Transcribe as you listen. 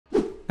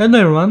Hello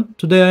everyone,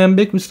 today I am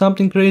back with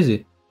something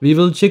crazy. We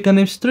will check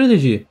an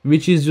strategy,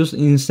 which is just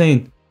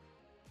insane.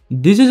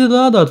 This is a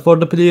loadout for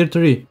the player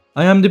 3.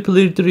 I am the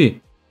player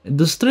 3.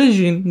 The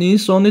strategy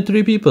needs only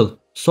 3 people,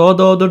 so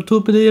the other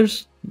 2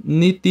 players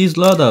need these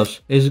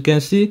loadouts. As you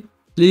can see,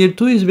 player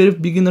 2 is very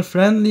beginner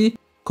friendly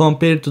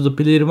compared to the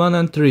player 1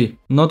 and 3.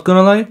 Not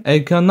gonna lie, I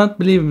cannot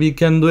believe we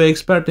can do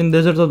expert in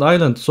deserted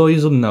island so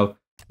easily now.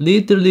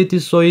 Literally it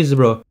is so easy,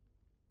 bro.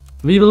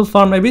 We will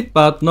farm a bit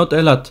but not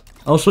a lot.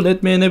 Also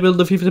let me enable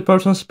the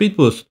 50% speed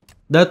boost.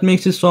 That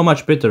makes it so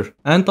much better.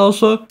 And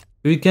also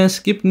we can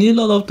skip nearly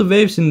all of the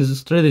waves in this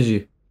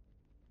strategy.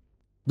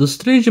 The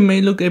strategy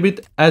may look a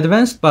bit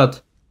advanced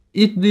but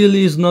it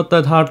really is not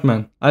that hard,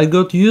 man. I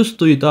got used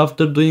to it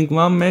after doing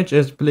one match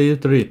as player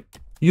 3.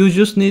 You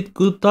just need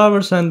good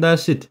towers and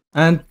that's it.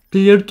 And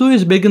player 2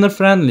 is beginner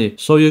friendly,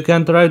 so you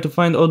can try to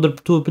find other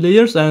 2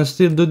 players and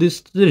still do this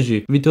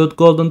strategy without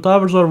golden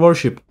towers or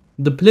worship.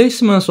 The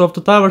placements of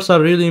the towers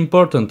are really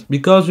important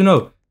because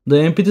the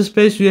empty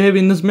space you have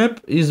in this map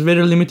is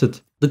very limited.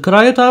 The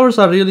cryo towers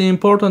are really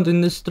important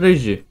in this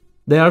strategy.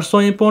 They are so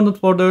important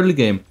for the early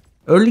game.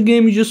 Early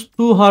game is just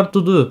too hard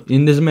to do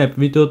in this map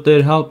without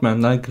their help,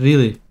 man, like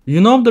really.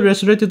 You know the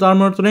resurrected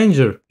armored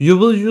ranger, you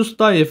will just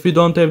die if you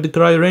don't have the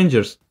cryo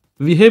rangers.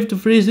 We have to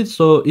freeze it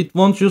so it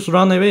won't just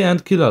run away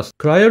and kill us.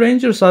 Cryo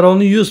rangers are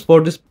only used for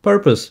this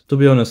purpose, to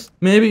be honest.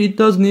 Maybe it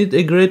does need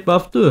a great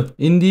buff too.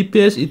 In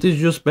DPS it is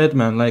just bad,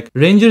 man. Like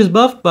ranger is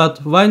buffed,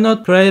 but why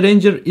not cryo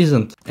ranger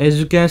isn't? As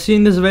you can see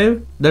in this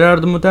wave, there are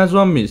the mutant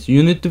zombies.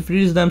 You need to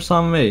freeze them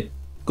some way.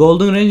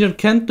 Golden ranger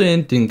can't do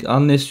anything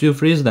unless you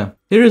freeze them.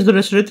 Here is the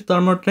resurrected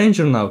armored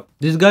ranger now.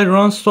 This guy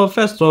runs so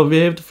fast so we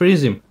have to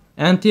freeze him.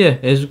 And yeah,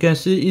 as you can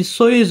see, it's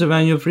so easy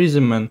when you freeze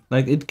him, man.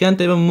 Like it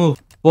can't even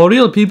move. For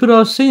real, people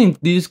are saying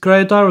these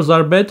cryo towers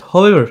are bad,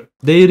 however,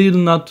 they really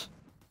not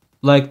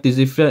like this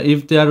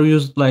if they are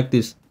used like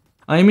this.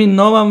 I mean,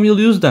 no one will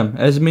use them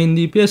as main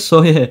DPS,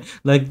 so yeah,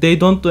 like they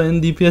don't do any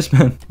DPS,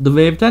 man. The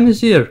wave 10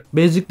 is here.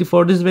 Basically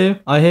for this wave,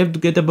 I have to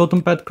get a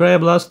bottom pad cryo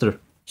blaster,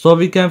 so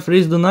we can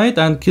freeze the knight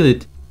and kill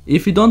it.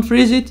 If you don't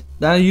freeze it,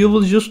 then you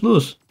will just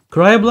lose.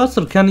 Cryo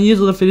blaster can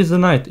easily freeze the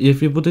knight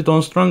if you put it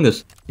on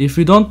strongest. If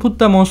you don't put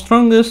them on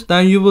strongest,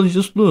 then you will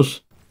just lose.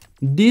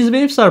 These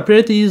waves are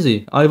pretty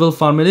easy. I will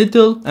farm a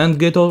little and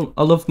get all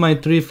of my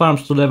 3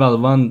 farms to level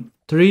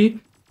 1-3.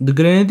 The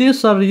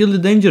grenadiers are really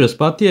dangerous,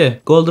 but yeah,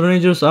 golden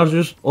rangers are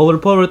just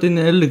overpowered in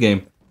the early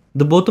game.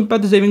 The bottom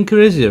pad is even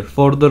crazier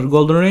for the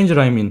golden ranger,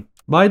 I mean.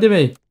 By the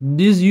way,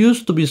 this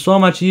used to be so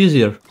much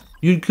easier.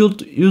 You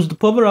could use the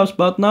power-ups,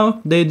 but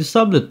now they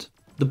disabled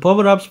the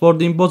power-ups for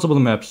the impossible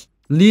maps.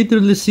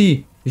 Literally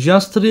see,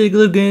 just 3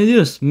 regular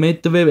grenadiers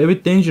made the wave a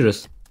bit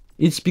dangerous.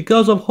 It's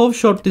because of how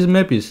short this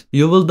map is.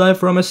 You will die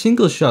from a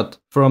single shot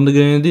from the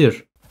grenadier.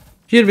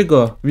 Here we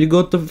go. We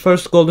got the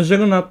first golden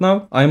juggernaut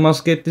now. I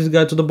must get this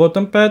guy to the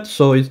bottom pad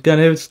so it can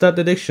have stat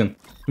detection.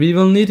 We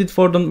will need it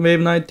for the wave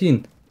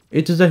 19.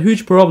 It is a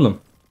huge problem.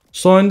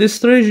 So in this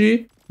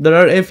strategy, there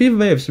are a few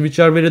waves which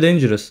are very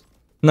dangerous.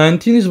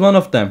 19 is one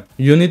of them.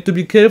 You need to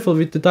be careful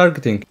with the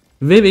targeting.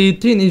 Wave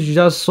 18 is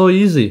just so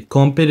easy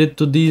compared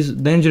to these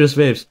dangerous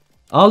waves.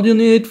 All you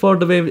need for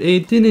the wave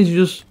 18 is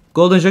just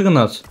golden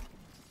juggernauts.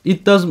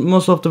 It does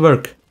most of the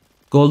work.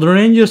 Golden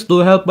rangers do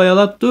help by a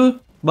lot too,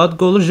 but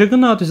golden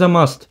juggernaut is a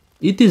must.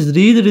 It is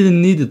really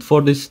needed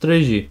for this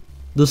strategy.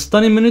 The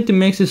stun immunity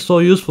makes it so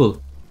useful.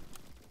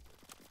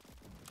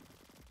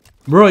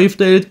 Bro, if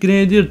the elite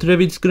grenadier threw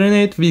its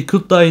grenade, we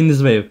could die in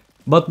this wave.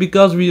 But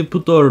because we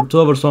put our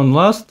towers on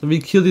last, we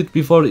killed it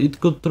before it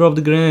could throw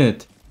the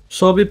grenade.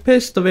 So we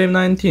passed the wave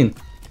 19.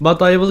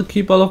 But I will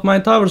keep all of my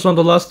towers on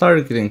the last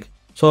targeting,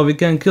 so we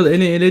can kill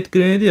any elite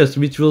grenadiers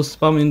which will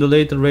spam in the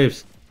later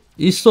waves.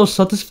 It's so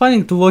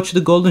satisfying to watch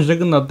the golden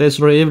juggernaut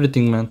destroy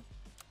everything, man.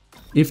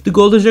 If the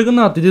golden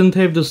juggernaut didn't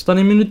have the stun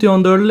immunity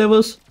on the early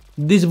levels,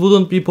 this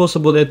wouldn't be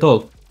possible at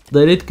all.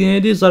 The elite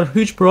grenadiers are a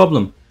huge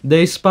problem.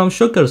 They spam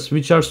shockers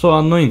which are so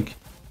annoying.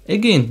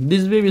 Again,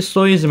 this wave is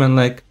so easy, man.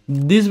 Like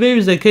this wave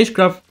is a cash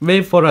grab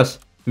wave for us.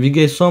 We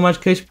get so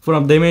much cash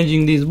from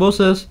damaging these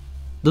bosses.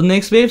 The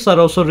next waves are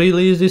also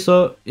really easy,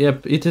 so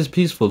yep, it is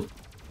peaceful.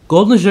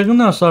 Golden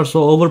juggernauts are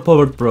so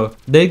overpowered, bro.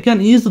 They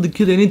can easily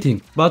kill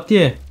anything, but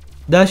yeah,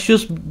 that's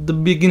just the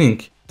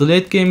beginning. The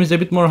late game is a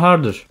bit more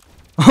harder.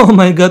 Oh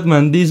my god,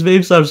 man, these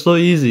waves are so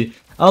easy.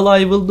 All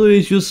I will do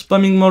is just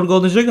spamming more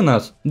golden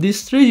juggernauts. This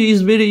strategy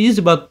is very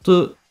easy, but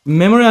to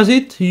memorize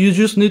it, you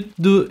just need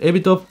to do a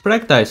bit of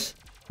practice.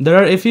 There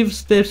are a few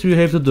steps you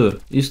have to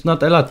do. It's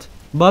not a lot.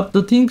 But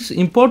the things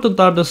important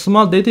are the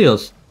small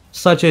details,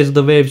 such as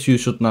the waves you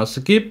should not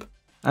skip,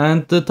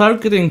 and the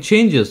targeting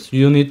changes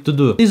you need to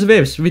do. These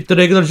waves with the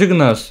regular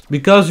juggernauts,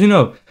 because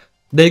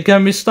they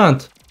can be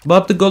stunned.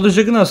 But the golden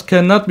juggernauts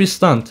cannot be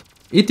stunned.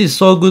 It is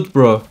so good,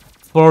 bro.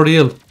 For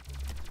real.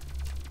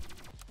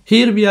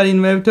 Here we are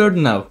in wave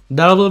 30 now.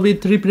 There will be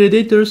 3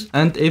 predators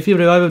and a few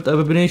revived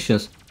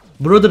abominations.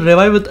 Bro, the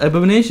revived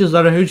abominations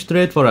are a huge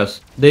threat for us.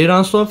 They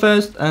run so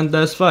fast and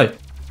that's why.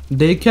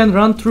 They can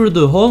run through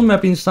the whole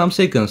map in some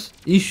seconds.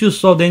 It's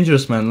just so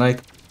dangerous, man.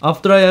 Like,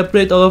 after I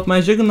upgrade all of my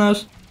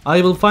juggernauts,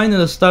 I will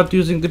finally start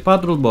using the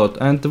patrol bot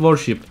and the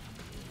warship.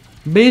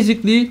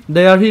 Basically,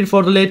 they are here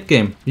for the late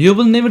game. You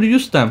will never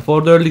use them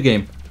for the early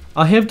game.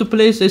 I have to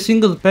place a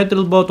single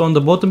patrol bot on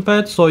the bottom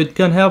pad so it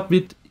can help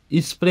with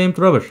its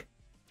flamethrower.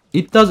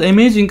 It does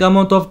amazing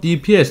amount of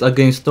DPS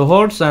against the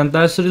hordes, and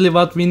that's really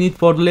what we need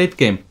for the late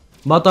game.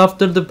 But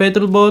after the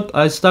patrol bot,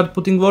 I start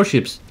putting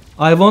warships.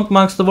 I won't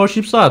max the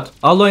warships out.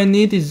 All I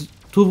need is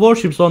 2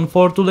 warships on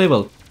 4-2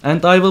 level,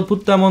 and I will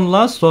put them on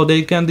last so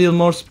they can deal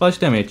more splash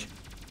damage.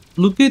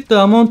 Look at the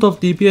amount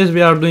of DPS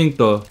we are doing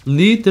though.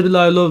 Literally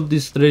I love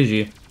this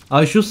strategy.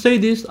 I should say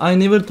this, I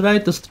never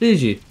tried the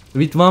strategy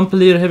with one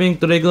player having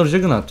the regular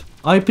Juggernaut.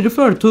 I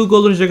prefer 2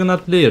 golden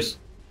Juggernaut players.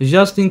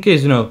 Just in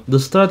case, the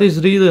strat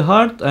is really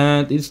hard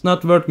and it's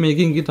not worth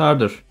making it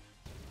harder.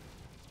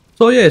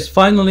 So yes,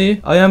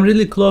 finally, I am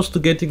really close to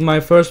getting my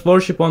first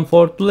warship on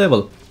 4th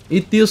level.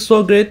 It deals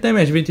so great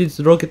damage with its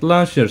rocket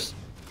launchers.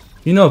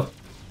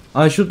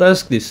 I should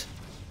ask this.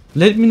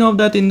 Let me know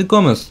that in the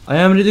comments. I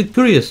am really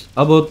curious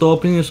about the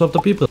opinions of the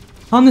people.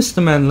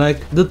 Honestly man,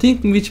 the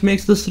thing which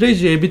makes the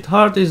strategy a bit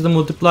hard is the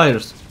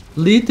multipliers.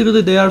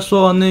 Literally they are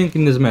so annoying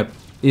in this map.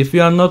 If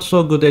you are not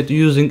so good at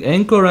using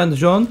Anchor and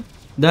John,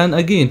 then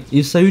again,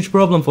 it's a huge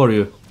problem for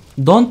you.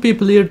 Don't be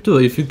player too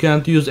if you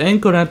can't use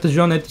Anchor and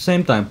John at the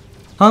same time.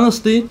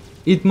 Honestly,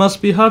 it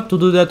must be hard to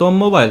do that on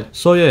mobile,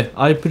 so yeah,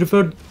 I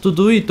prefer to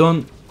do it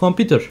on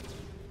computer.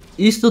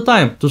 It's the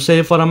time to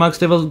save for a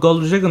max level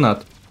gold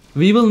Juggernaut.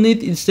 We will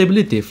need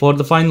instability for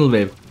the final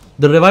wave.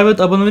 The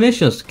revived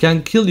abominations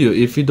can kill you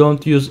if you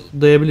don't use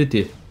the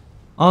ability.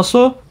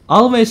 Also,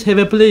 always have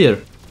a player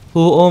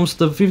who owns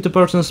the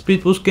 50%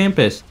 speed boost game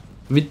pass.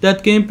 With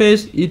that game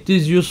pass, it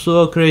is just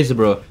so crazy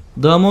bro.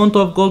 The amount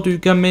of gold you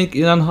can make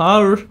in an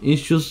hour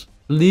is just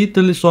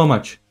literally so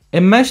much.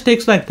 A match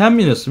takes like 10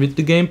 minutes with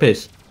the game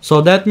pass.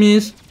 So that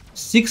means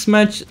 6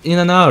 matches in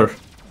an hour.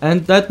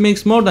 And that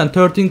makes more than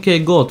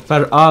 13k gold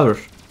per hour.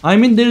 I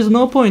mean, there is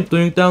no point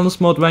doing talents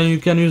mode when you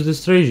can use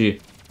this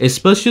strategy.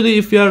 Especially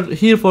if you are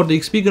here for the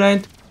XP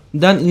grind,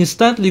 then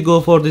instantly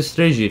go for this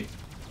strategy.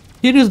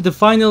 Here is the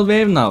final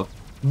wave now.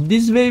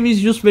 This wave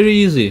is just very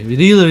easy,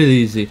 really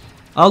easy.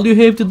 All you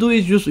have to do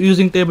is just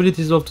using the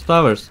abilities of the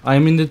towers. I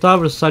mean the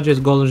towers such as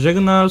Golden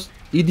Juggernauts,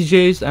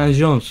 EDJs and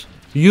Jones.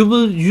 You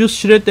will use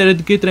Shred the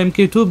Eradicator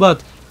MK2,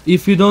 but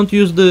if you don't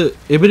use the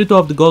ability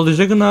of the Golden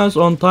Juggernauts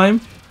on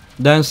time,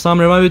 then some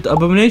revived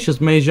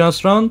abominations may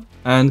just run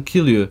and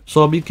kill you,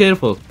 so be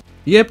careful.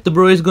 Yep, the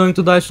bro is going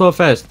to die so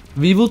fast.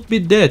 We would be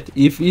dead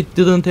if it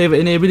didn't have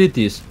any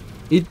abilities.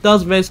 It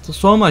does waste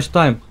so much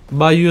time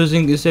by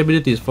using its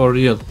abilities for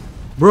real.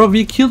 Bro,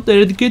 we killed the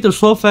Eradicator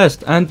so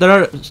fast and there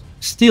are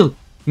still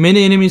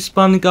many enemies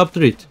spawning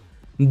after it.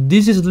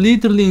 This is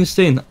literally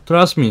insane,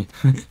 trust me.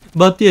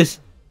 But yes,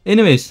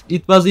 anyways,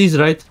 it was easy,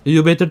 right?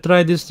 You better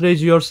try this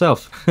strategy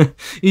yourself.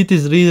 It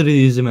is really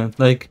easy, man.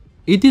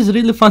 It is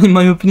really fun in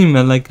my opinion,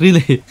 man.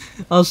 Really.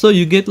 Also,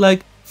 you get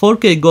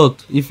 4k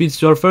gold if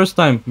it's your first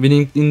time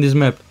winning in this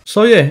map.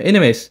 So yeah,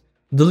 anyways,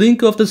 the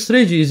link of the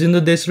strategy is in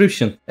the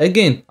description.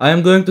 Again, I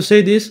am going to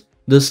say this.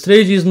 The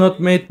strategy is not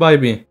made by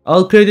me.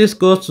 All credits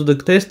goes to the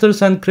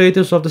testers and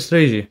creators of the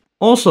strategy.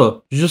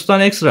 Also, just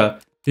an extra,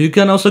 you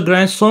can also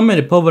grind so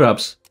many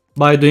power-ups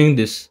by doing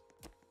this.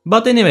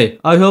 But anyway,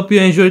 I hope you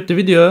enjoyed the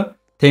video.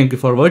 Thank you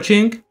for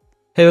watching.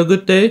 Have a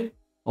good day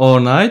or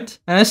night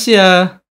and see ya!